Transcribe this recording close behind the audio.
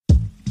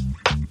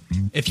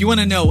If you want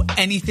to know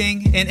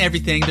anything and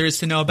everything there is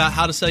to know about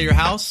how to sell your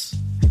house,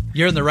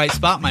 you're in the right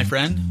spot, my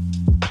friend.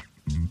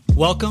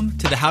 Welcome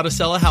to the How to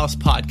Sell a House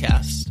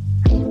podcast.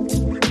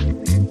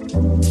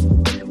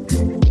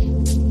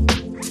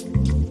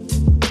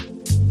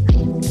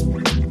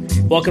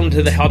 Welcome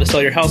to the How to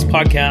Sell Your House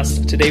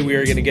podcast. Today we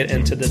are going to get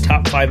into the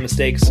top 5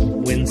 mistakes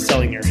when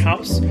selling your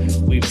house.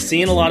 We've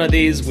seen a lot of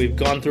these. We've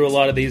gone through a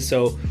lot of these.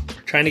 So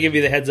we're trying to give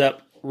you the heads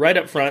up right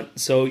up front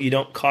so you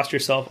don't cost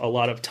yourself a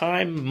lot of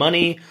time,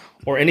 money,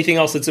 or anything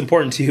else that's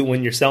important to you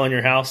when you're selling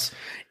your house.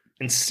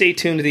 And stay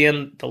tuned to the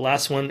end. The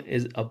last one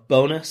is a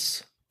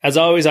bonus. As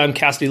always, I'm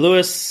Cassidy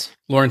Lewis.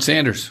 Loren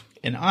Sanders.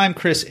 And I'm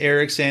Chris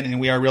Erickson, and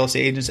we are real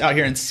estate agents out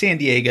here in San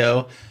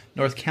Diego,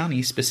 North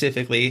County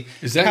specifically.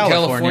 Is that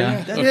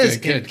California? That is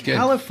in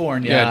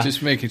California. Yeah,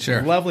 just making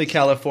sure. Lovely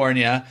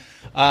California.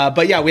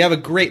 But yeah, we have a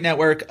great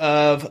network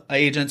of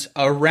agents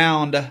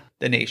around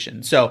the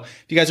nation. So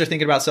if you guys are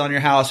thinking about selling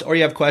your house or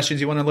you have questions,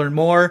 you want to learn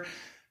more,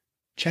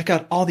 check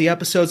out all the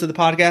episodes of the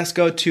podcast.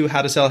 Go to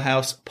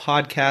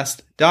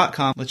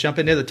howtosellohousepodcast.com. Let's jump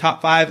into the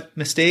top 5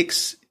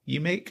 mistakes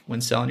you make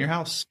when selling your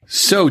house.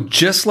 So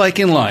just like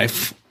in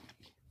life,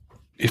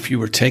 if you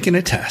were taking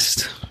a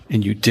test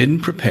and you didn't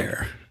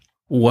prepare,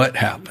 what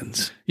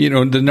happens? You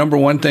know, the number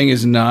one thing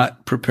is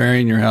not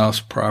preparing your house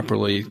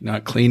properly,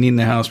 not cleaning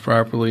the house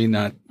properly,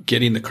 not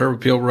getting the curb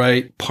appeal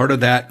right. Part of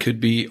that could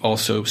be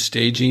also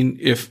staging.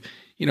 If,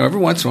 you know, every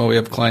once in a while we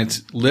have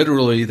clients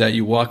literally that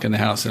you walk in the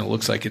house and it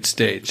looks like it's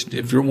staged.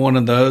 If you're one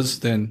of those,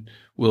 then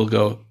we'll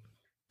go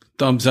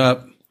thumbs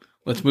up.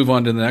 Let's move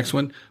on to the next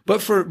one.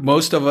 But for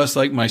most of us,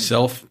 like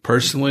myself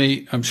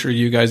personally, I'm sure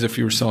you guys, if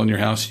you were selling your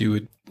house,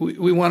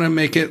 we want to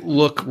make it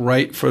look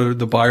right for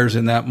the buyers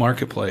in that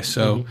marketplace.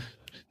 So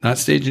not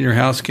staging your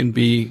house can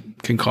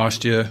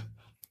cost you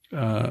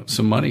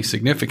some money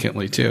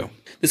significantly too.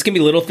 This can be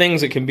little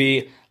things. It can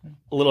be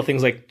little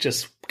things like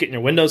just getting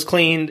your windows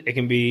cleaned. It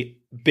can be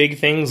big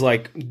things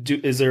like,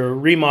 is there a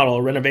remodel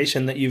or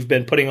renovation that you've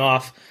been putting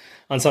off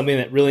on something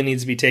that really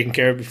needs to be taken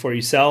care of before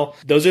you sell?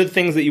 Those are the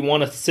things that you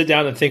want to sit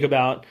down and think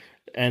about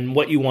and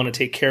what you want to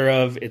take care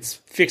of. It's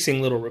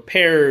fixing little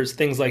repairs,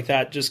 things like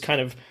that, just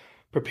kind of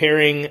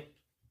preparing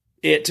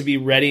it to be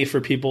ready for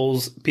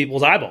people's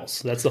eyeballs.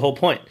 That's the whole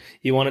point.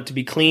 You want it to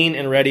be clean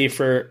and ready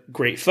for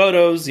great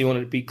photos. You want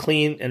it to be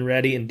clean and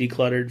ready and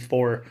decluttered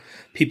for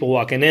people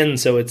walking in,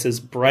 so it's as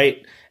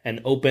bright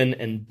and open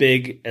and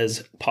big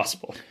as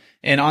possible.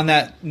 And on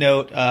that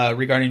note,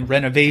 regarding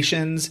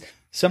renovations,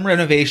 some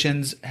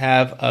renovations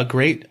have a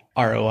great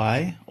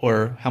ROI,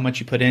 or how much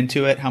you put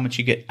into it, how much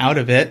you get out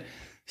of it.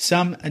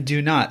 Some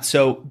do not.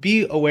 So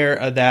be aware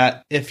of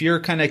that. If you're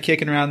kind of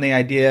kicking around the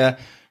idea,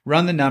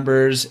 run the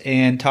numbers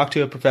and talk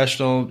to a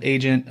professional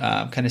agent,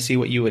 kind of see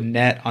what you would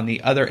net on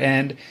the other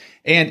end,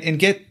 and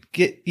get,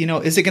 you know,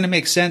 is it going to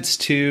make sense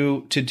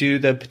to do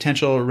the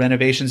potential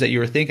renovations that you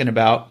were thinking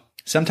about?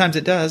 Sometimes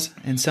it does,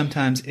 and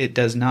sometimes it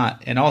does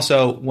not. And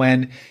also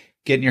when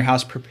getting your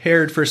house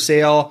prepared for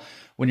sale,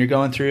 when you're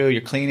going through,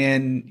 you're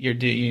cleaning, you're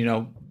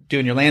doing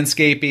your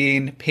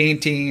landscaping,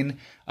 painting,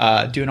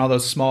 doing all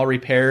those small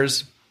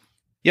repairs,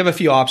 you have a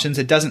few options.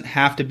 It doesn't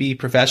have to be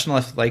professional.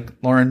 If, like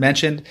Loren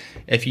mentioned,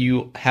 if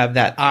you have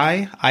that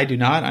eye, I do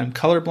not. I'm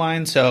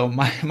colorblind, so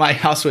my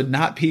house would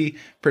not be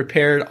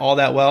prepared all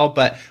that well.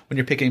 But when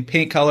you're picking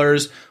paint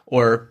colors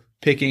or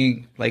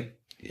picking, like,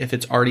 if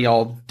it's already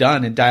all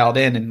done and dialed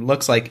in and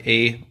looks like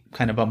a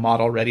kind of a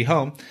model ready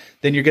home,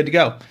 then you're good to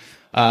go.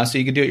 So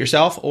you can do it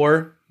yourself,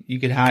 or you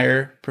could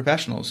hire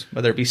professionals,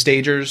 whether it be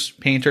stagers,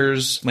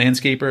 painters,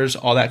 landscapers,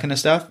 all that kind of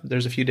stuff.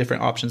 There's a few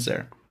different options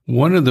there.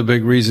 One of the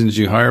big reasons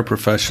you hire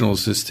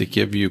professionals is to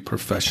give you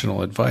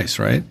professional advice,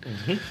 right?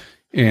 Mm-hmm.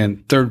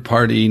 And third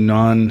party,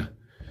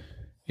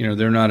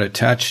 they're not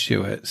attached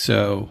to it.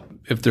 So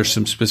if there's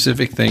some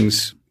specific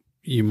things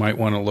you might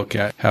want to look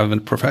at, have a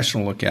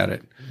professional look at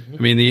it. Mm-hmm. I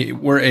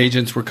mean, we're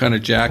agents, we're kind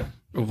of jack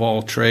of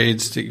all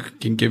trades,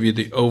 can give you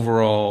the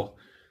overall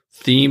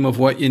theme of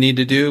what you need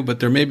to do, but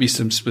there may be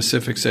some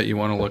specifics that you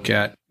want to look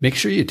at. Make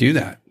sure you do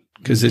that,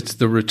 because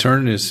the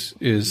return is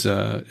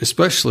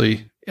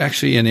especially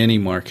actually in any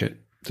market,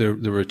 the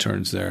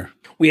return's there.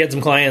 We had some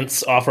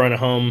clients offer on a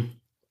home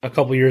a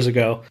couple years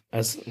ago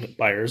as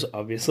buyers,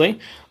 obviously.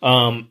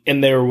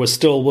 And there was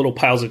still little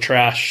piles of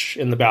trash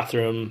in the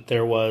bathroom.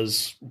 There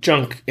was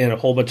junk in a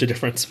whole bunch of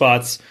different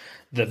spots.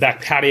 The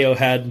back patio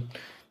had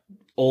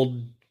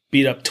old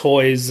beat up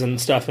toys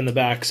and stuff in the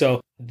back. So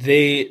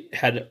they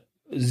had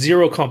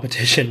zero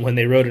competition when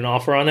they wrote an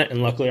offer on it.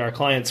 And luckily our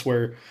clients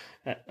had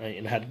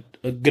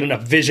a good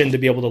enough vision to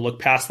be able to look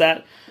past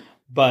that.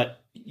 But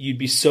you'd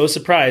be so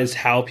surprised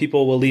how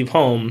people will leave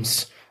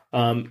homes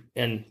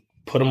and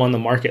put them on the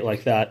market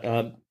like that.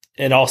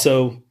 And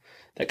also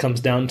that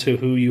comes down to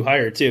who you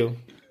hire too.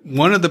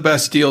 One of the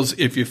best deals,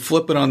 if you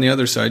flip it on the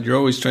other side, you're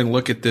always trying to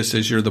look at this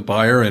as you're the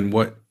buyer and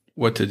what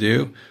to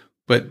do.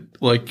 But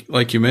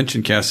like you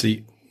mentioned,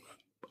 Cassidy,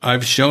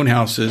 I've shown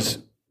houses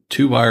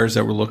to buyers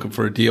that were looking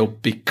for a deal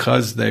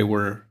because they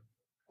were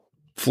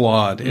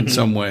flawed in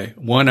some way.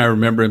 One I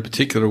remember in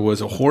particular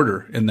was a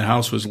hoarder, and the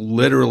house was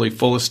literally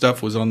full of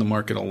stuff, was on the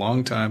market a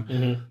long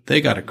time.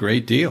 They got a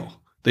great deal.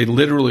 They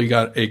literally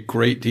got a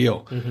great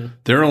deal.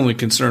 Their only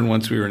concern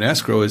once we were in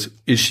escrow is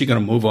she going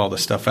to move all the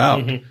stuff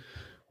out,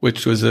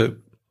 which was a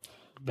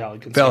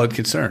valid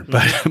concern.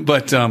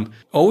 But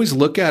always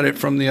look at it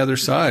from the other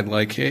side.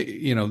 Like, hey,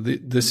 you know,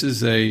 this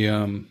is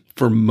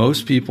for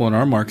most people in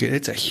our market,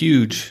 it's a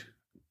huge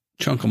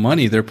chunk of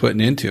money they're putting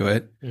into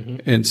it.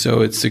 And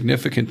so it's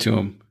significant to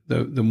them.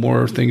 The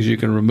more things you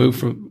can remove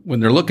from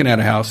when they're looking at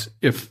a house,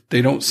 if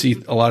they don't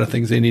see a lot of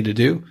things they need to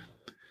do,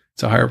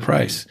 it's a higher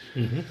price.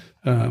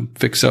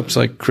 Fix ups,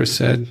 like Chris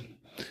said,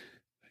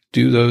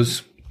 do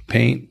those,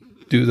 paint,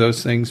 do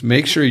those things.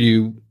 Make sure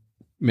you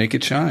make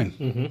it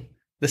shine.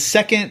 The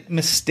second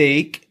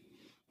mistake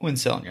when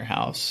selling your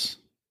house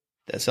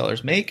that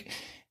sellers make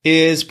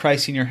is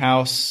pricing your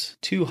house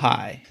too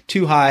high.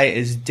 Too high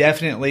is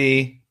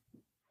definitely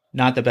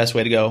not the best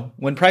way to go.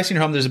 When pricing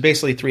your home, there's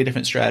basically 3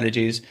 different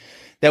strategies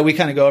that we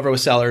kind of go over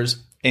with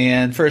sellers.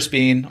 And first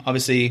being,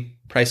 obviously,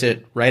 price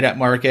it right at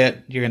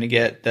market. You're going to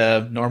get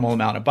the normal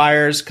amount of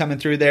buyers coming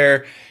through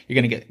there. You're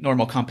going to get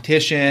normal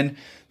competition.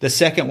 The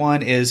second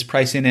one is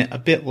pricing it a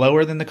bit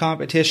lower than the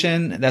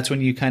competition. That's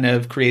when you kind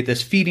of create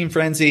this feeding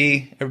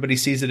frenzy. Everybody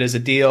sees it as a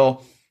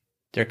deal.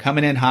 They're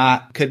coming in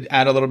hot. Could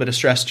add a little bit of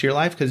stress to your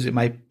life because it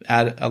might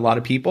add a lot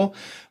of people,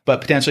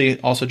 but potentially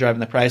also driving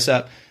the price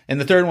up. And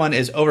the third one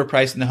is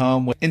overpricing the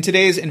home. In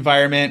today's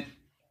environment,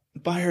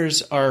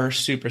 buyers are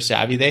super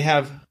savvy. They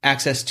have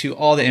access to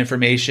all the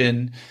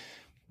information,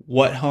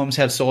 what homes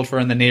have sold for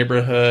in the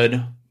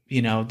neighborhood.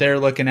 You know, they're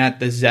looking at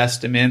the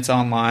Zestimates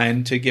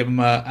online to give them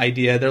an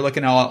idea. They're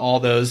looking at all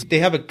those. They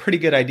have a pretty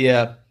good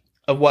idea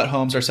of what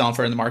homes are selling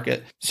for in the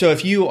market. So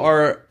if you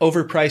are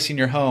overpricing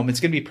your home, it's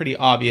going to be pretty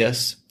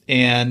obvious.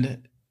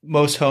 And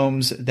most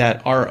homes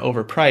that are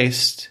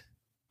overpriced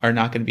are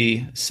not going to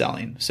be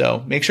selling.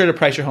 So make sure to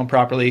price your home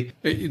properly.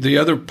 The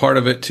other part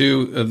of it,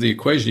 too, of the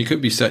equation, you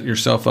could be setting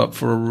yourself up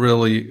for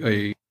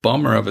really a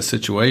bummer of a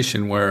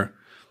situation where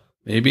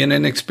maybe an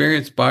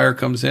inexperienced buyer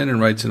comes in and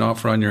writes an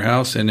offer on your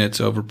house and it's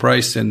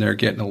overpriced and they're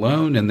getting a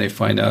loan and they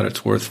find out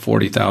it's worth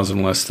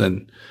 $40,000 less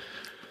than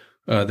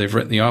they've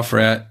written the offer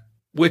at,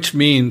 which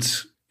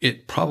means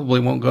it probably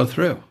won't go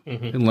through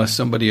unless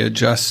somebody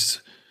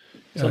adjusts,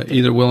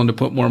 either willing to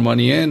put more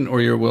money in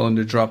or you're willing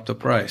to drop the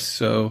price.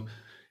 So,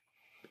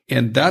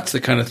 and that's the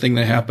kind of thing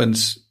that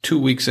happens 2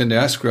 weeks into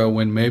escrow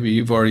when maybe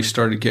you've already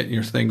started getting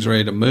your things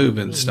ready to move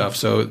and stuff.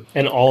 So,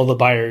 and all the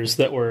buyers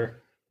that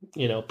were,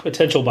 you know,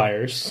 potential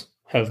buyers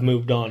have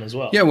moved on as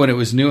well. Yeah, when it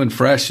was new and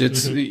fresh,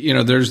 it's you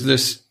know, there's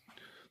this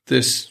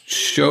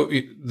show,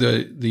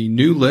 the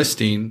new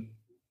listing,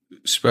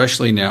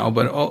 especially now,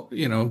 but all,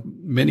 you know,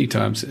 many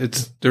times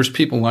there's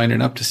people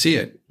lining up to see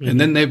it, and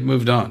then they've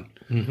moved on.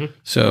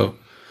 So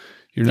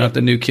you're not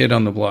the new kid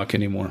on the block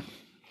anymore.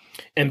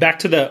 And back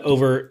to the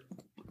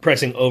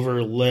overpricing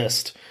over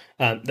list,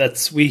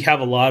 we've had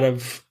a lot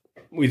of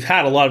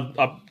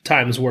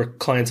times where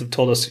clients have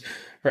told us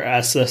or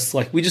asked us,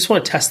 like, we just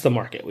want to test the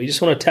market. We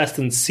just want to test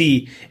and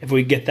see if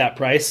we get that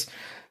price.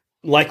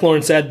 Like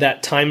Loren said,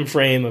 that time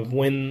frame of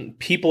when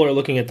people are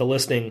looking at the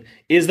listing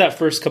is that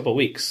first couple of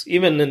weeks.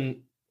 Even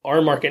in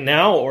our market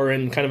now or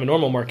in kind of a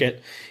normal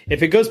market,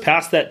 if it goes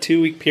past that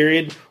 2-week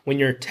period when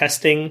you're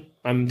testing,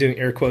 I'm doing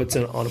air quotes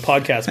on a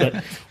podcast,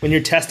 but when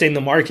you're testing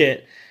the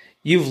market,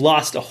 you've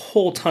lost a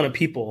whole ton of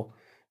people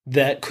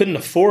that couldn't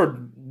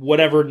afford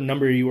whatever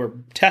number you were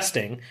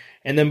testing.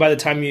 And then by the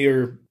time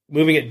you're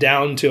moving it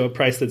down to a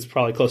price that's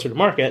probably closer to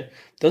market,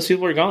 those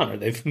people are gone, or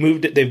they've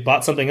moved it, they've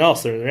bought something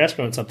else, or they're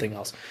escrowing something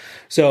else.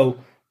 So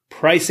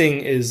pricing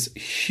is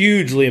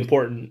hugely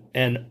important,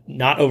 and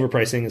not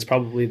overpricing is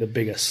probably the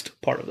biggest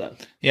part of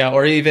that. Yeah,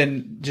 or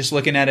even just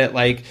looking at it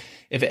like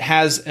if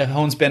a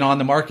home's been on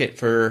the market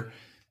for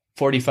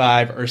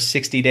 45 or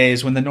 60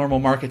 days when the normal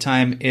market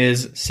time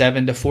is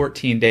 7 to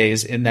 14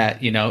 days in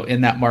that, you know,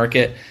 in that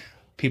market.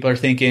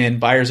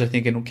 Buyers are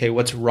thinking, okay,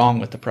 what's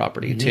wrong with the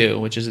property too,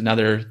 which is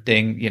another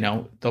thing. You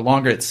know, the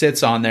longer it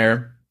sits on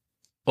there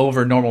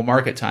over normal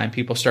market time,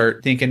 people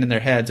start thinking in their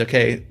heads,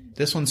 okay,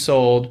 this one's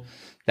sold,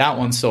 that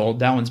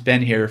one's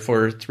been here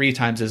for 3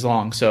 times as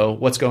long. So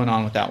what's going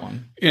on with that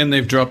one? And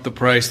they've dropped the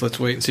price. Let's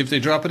wait and see if they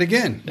drop it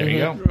again. There you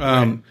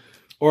go.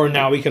 Or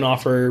now we can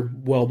offer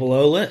well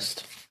below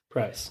list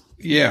price.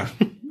 Yeah.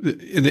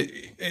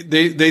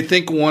 They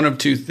think one of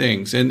two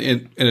things, and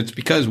it's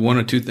because one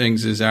of two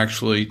things is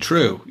actually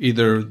true.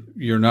 Either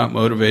you're not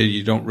motivated,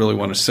 you don't really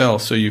want to sell,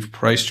 so you've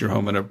priced your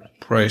home at a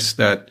price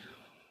that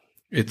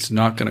it's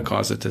not going to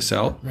cause it to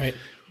sell. Right.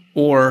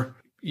 Or,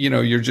 you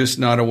know, you're just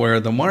not aware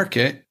of the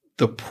market.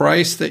 The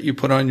price that you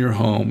put on your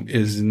home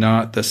is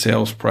not the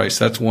sales price.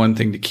 That's one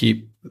thing to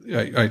keep.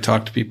 I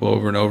talk to people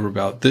over and over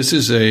about. This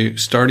is a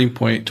starting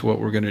point to what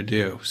we're going to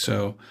do.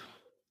 So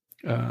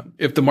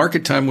if the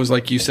market time was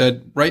like you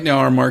said, right now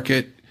our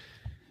market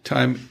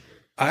time,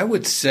 I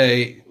would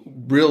say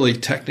really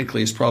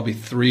technically is probably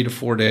 3 to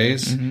 4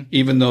 days,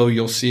 even though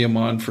you'll see them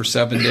on for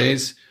 7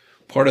 days.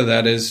 Part of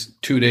that is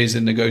 2 days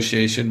in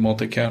negotiation,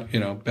 multi-count,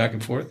 back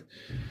and forth.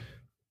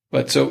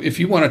 But so if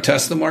you want to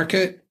test the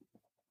market,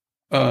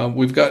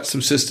 we've got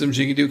some systems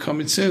you can do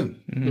coming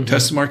soon. Mm-hmm.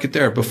 Test the market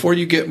there. Before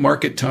you get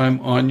market time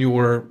on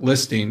your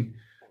listing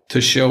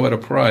to show at a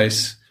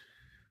price,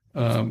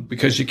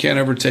 because you can't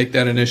ever take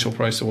that initial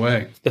price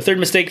away. The third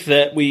mistake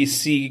that we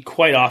see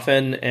quite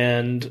often,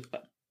 and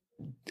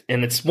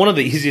it's one of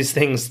the easiest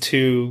things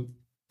to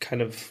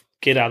kind of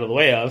get out of the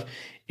way of,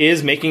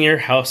 is making your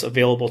house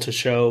available to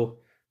show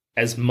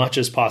as much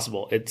as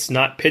possible. It's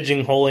not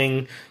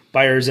pigeonholing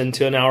buyers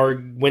into an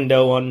hour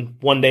window on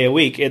 1 day a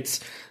week. It's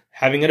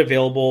having it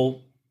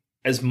available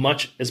as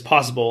much as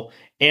possible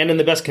and in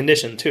the best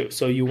condition too.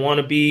 So it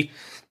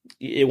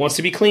wants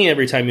to be clean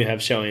every time you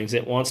have showings.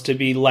 It wants to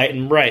be light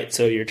and bright.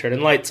 So you're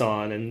turning lights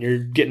on and you're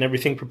getting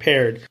everything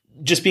prepared.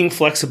 Just being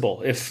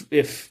flexible.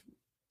 If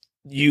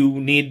you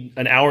need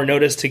an hour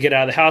notice to get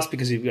out of the house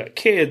because you've got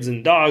kids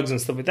and dogs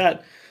and stuff like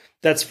that,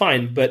 that's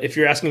fine. But if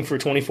you're asking for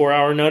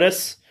 24-hour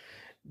notice,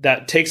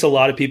 that takes a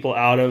lot of people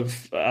out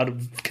of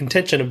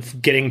contention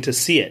of getting to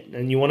see it.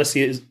 And you want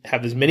to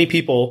have as many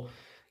people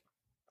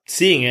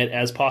seeing it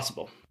as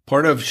possible.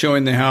 Part of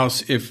showing the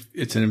house, if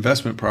it's an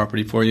investment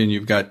property for you and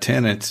you've got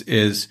tenants,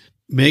 is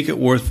make it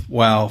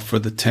worthwhile for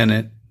the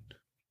tenant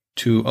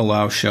to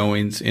allow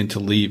showings and to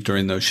leave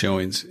during those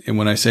showings. And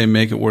when I say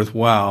make it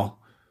worthwhile,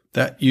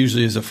 that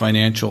usually is a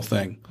financial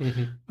thing,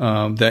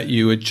 that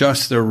you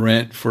adjust their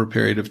rent for a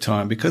period of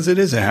time because it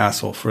is a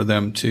hassle for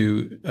them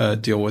to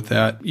deal with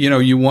that.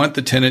 You want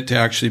the tenant to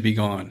actually be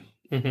gone.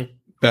 Mm-hmm.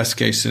 Best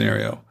case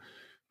scenario.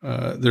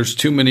 There's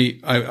too many.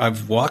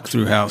 I've walked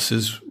through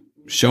houses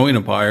showing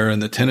a buyer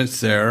and the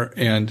tenant's there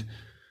and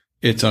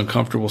it's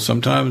uncomfortable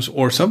sometimes,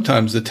 or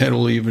sometimes the tenant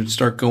will even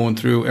start going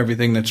through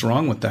everything that's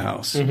wrong with the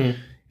house. Mm-hmm.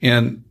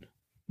 And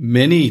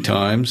many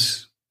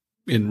times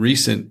in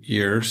recent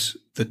years,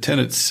 the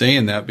tenant's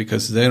saying that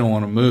because they don't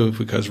want to move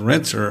because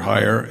rents are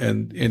higher.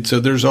 And so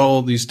there's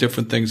all these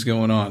different things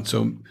going on.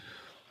 So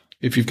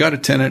if you've got a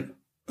tenant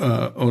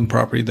owned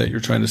property that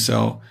you're trying to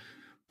sell,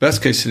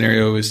 best case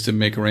scenario is to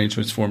make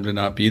arrangements for them to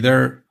not be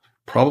there.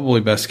 Probably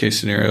best case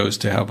scenario is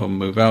to have them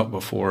move out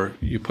before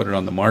you put it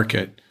on the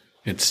market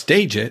and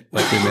stage it,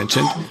 like we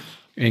mentioned,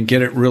 and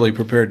get it really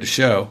prepared to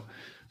show.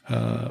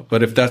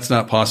 But if that's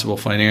not possible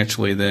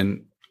financially,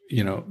 then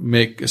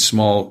make a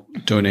small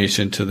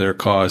donation to their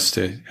cause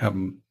to have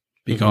them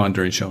be gone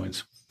during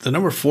showings. The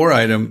number 4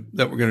 item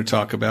that we're going to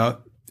talk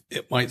about,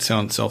 it might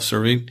sound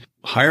self-serving.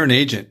 Hire an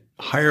agent.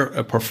 Hire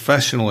a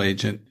professional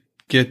agent.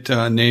 Get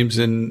names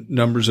and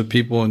numbers of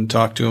people and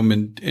talk to them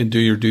and do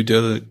your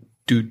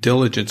due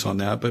diligence on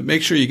that. But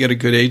make sure you get a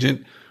good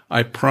agent.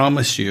 I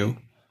promise you,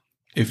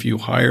 if you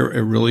hire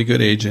a really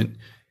good agent,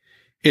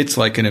 it's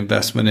like an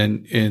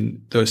investment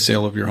in the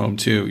sale of your home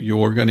too.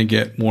 You're going to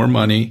get more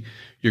money.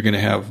 You're going to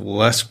have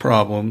less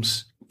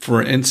problems.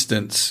 For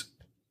instance,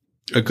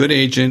 a good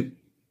agent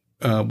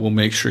will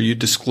make sure you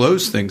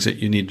disclose things that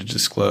you need to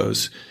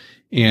disclose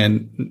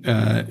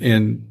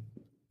and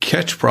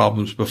catch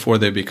problems before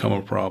they become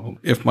a problem.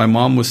 If my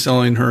mom was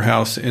selling her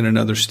house in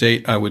another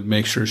state, I would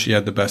make sure she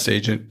had the best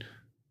agent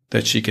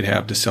that she could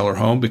have to sell her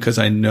home because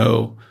I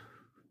know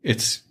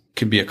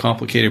can be a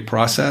complicated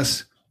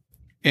process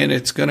and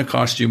it's going to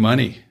cost you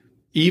money,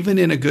 even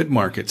in a good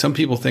market. Some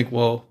people think,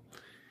 well,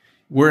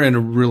 we're in a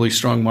really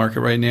strong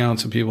market right now. And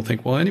some people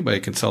think, well, anybody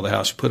can sell the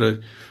house. Put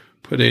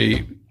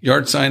a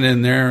yard sign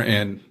in there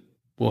and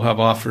we'll have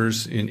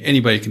offers and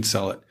anybody can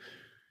sell it.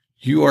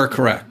 You are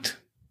correct.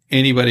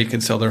 Anybody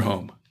can sell their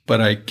home,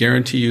 but I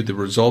guarantee you the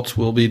results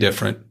will be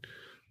different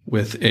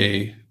with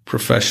a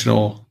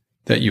professional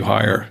that you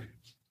hire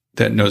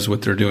that knows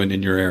what they're doing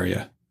in your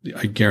area.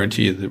 I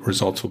guarantee you the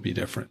results will be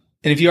different.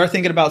 And if you are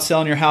thinking about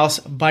selling your house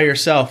by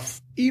yourself,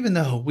 even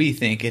though we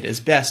think it is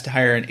best to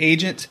hire an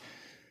agent,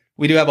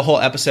 we do have a whole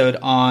episode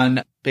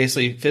on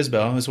basically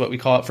FSBO is what we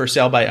call it, for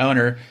sale by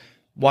owner,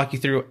 walk you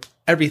through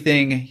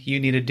everything you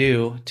need to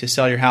do to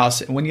sell your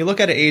house. And when you look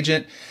at an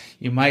agent,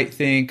 you might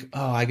think,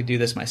 oh, I could do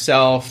this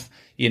myself.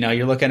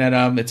 You're looking at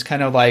them. It's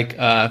kind of like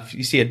if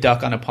you see a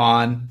duck on a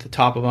pond, the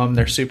top of them,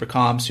 they're super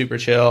calm, super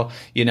chill.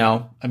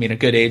 A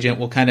good agent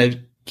will kind of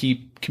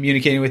keep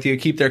communicating with you,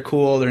 keep their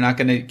cool. They're not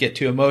going to get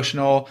too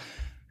emotional.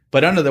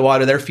 But under the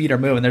water, their feet are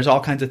moving. There's all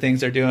kinds of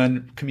things they're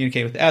doing,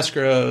 communicating with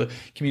escrow,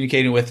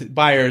 communicating with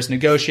buyers,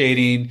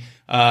 negotiating,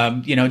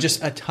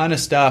 just a ton of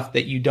stuff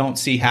that you don't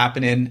see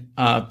happening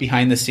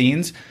behind the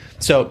scenes.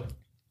 So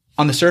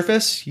on the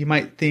surface, you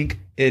might think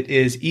it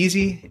is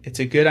easy. It's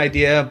a good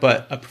idea,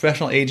 but a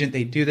professional agent,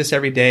 they do this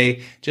every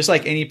day. Just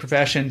like any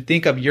profession,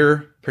 think of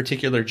your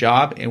particular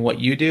job and what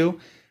you do.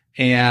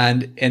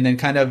 And then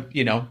kind of,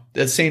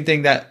 the same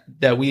thing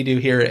that we do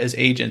here as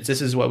agents.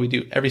 This is what we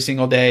do every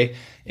single day,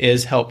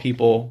 is help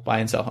people buy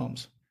and sell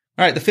homes.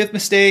 All right. The 5th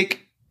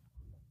mistake,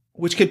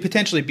 which could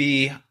potentially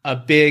be a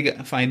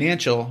big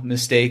financial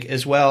mistake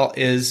as well,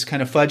 is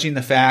kind of fudging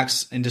the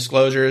facts and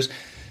disclosures.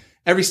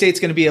 Every state's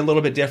going to be a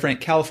little bit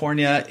different.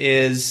 California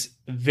is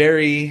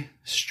very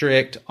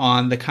strict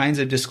on the kinds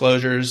of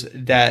disclosures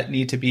that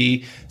need to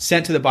be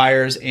sent to the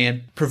buyers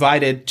and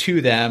provided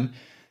to them.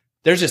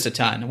 There's just a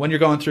ton. When you're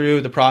going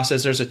through the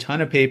process, there's a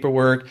ton of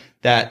paperwork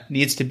that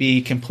needs to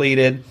be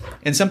completed.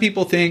 And some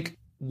people think,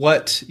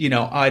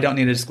 I don't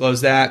need to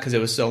disclose that because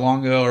it was so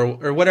long ago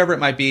or whatever it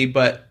might be.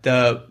 But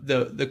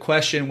the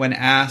question when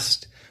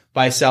asked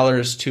by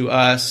sellers to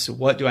us,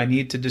 what do I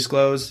need to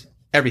disclose?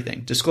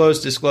 Everything.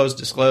 Disclose.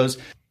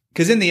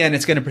 Because in the end,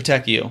 it's going to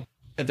protect you.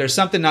 If there's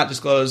something not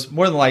disclosed,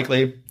 more than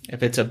likely,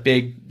 if it's a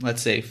big,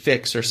 let's say,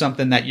 fix or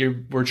something that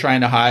we're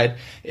trying to hide,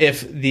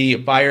 if the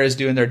buyer is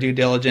doing their due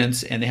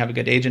diligence and they have a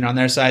good agent on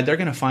their side, they're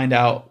going to find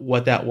out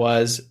what that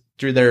was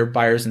through their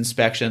buyer's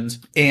inspections.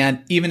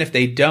 And even if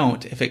they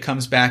don't, if it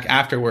comes back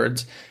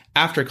afterwards,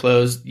 after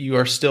close, you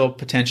are still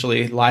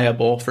potentially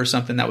liable for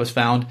something that was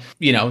found,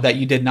 that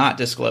you did not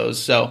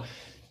disclose. So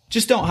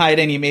just don't hide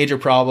any major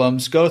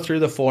problems. Go through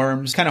the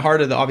forms. Kind of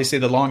harder, obviously,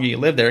 the longer you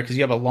live there because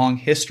you have a long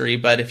history.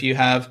 But if you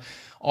have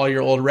all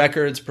your old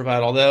records,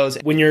 provide all those.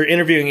 When you're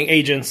interviewing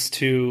agents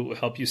to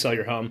help you sell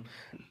your home,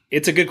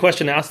 it's a good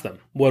question to ask them.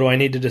 What do I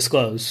need to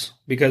disclose?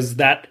 Because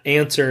that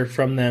answer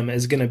from them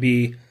is going to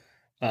be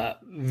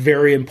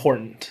very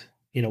important.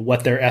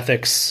 What their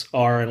ethics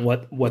are and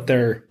what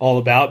they're all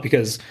about.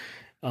 Because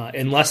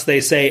unless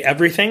they say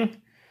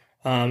everything,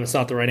 it's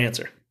not the right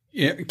answer.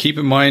 Yeah, keep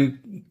in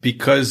mind,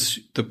 because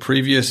the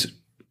previous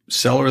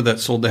seller that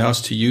sold the house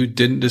to you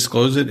didn't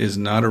disclose it is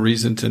not a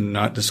reason to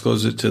not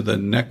disclose it to the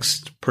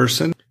next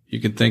person. You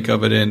can think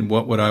of it in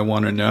what would I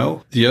want to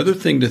know. The other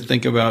thing to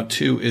think about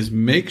too is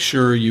make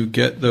sure you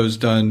get those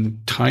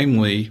done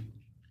timely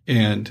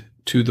and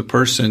to the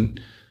person,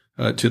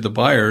 to the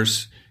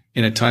buyers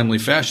in a timely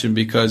fashion,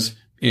 because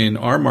in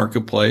our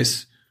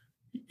marketplace,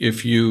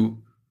 if you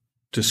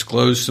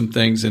disclose some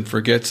things and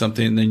forget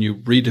something and then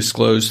you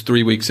redisclose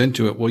 3 weeks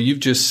into it, well, you've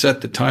just set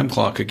the time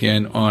clock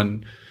again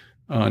on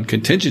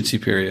contingency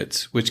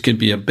periods, which can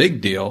be a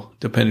big deal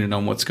depending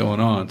on what's going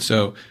on.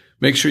 So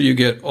make sure you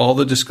get all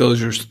the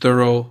disclosures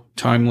thorough,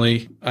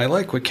 timely. I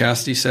like what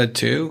Cassidy said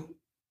too.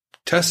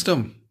 Test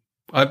them.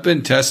 I've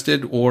been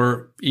tested,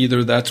 or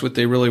either that's what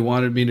they really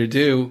wanted me to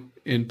do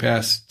in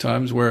past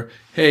times where,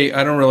 hey,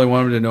 I don't really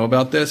want them to know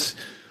about this.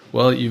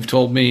 Well, you've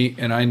told me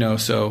and I know,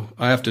 so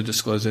I have to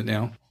disclose it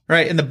now.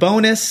 Right. And the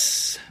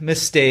bonus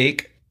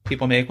mistake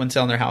people make when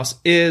selling their house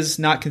is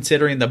not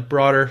considering the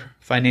broader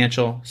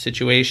financial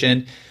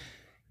situation.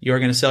 You're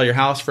going to sell your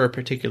house for a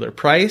particular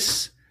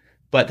price,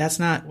 but that's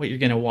not what you're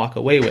going to walk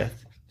away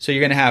with. So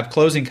you're going to have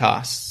closing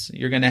costs.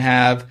 You're going to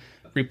have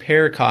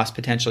repair costs,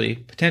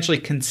 potentially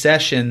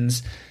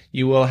concessions.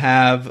 You will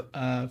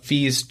have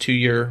fees to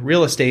your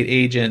real estate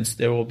agents.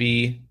 There will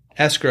be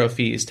escrow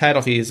fees,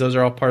 title fees. Those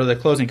are all part of the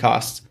closing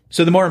costs.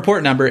 So the more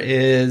important number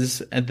is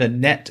the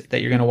net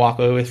that you're going to walk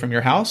away with from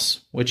your house,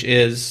 which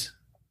is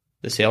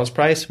the sales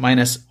price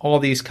minus all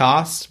these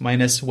costs,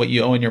 minus what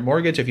you owe in your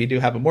mortgage if you do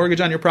have a mortgage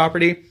on your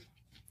property.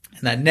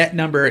 And that net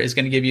number is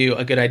going to give you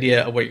a good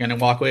idea of what you're going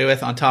to walk away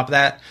with. On top of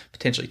that,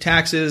 potentially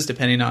taxes,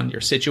 depending on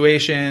your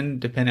situation,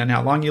 depending on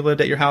how long you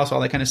lived at your house, all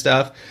that kind of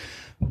stuff.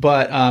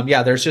 But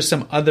there's just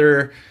some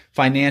other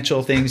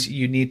financial things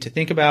you need to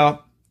think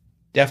about.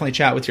 Definitely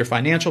chat with your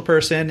financial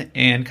person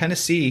and kind of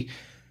see.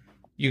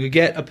 You could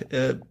get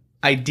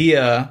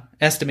a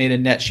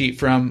estimated net sheet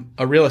from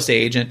a real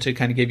estate agent to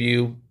kind of give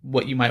you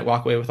what you might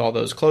walk away with all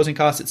those closing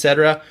costs, et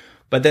cetera.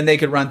 But then they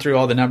could run through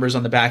all the numbers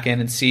on the back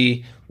end and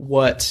see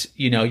what,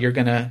 you're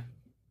going to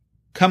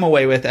come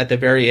away with at the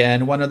very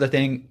end. One other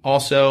thing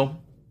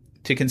also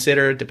to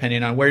consider,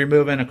 depending on where you're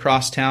moving,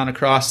 across town,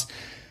 across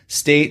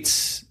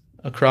states,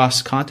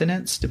 across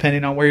continents,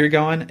 depending on where you're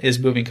going, is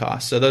moving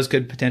costs. So those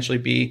could potentially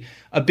be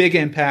a big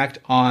impact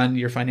on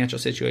your financial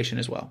situation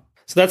as well.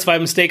 So that's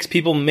 5 mistakes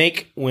people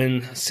make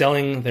when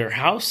selling their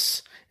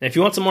house. And if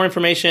you want some more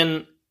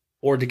information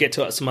or to get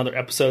to some other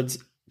episodes,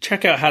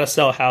 check out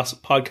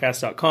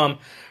howtosellahousepodcast.com.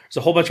 There's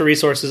a whole bunch of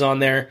resources on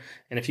there.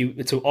 And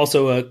it's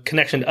also a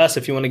connection to us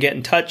if you want to get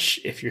in touch.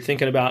 If you're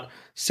thinking about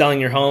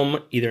selling your home,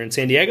 either in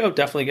San Diego,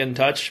 definitely get in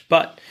touch.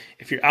 But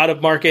if you're out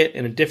of market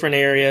in a different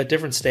area,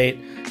 different state,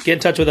 get in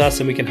touch with us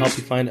and we can help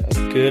you find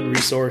a good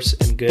resource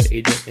and good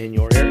agent in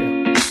your area.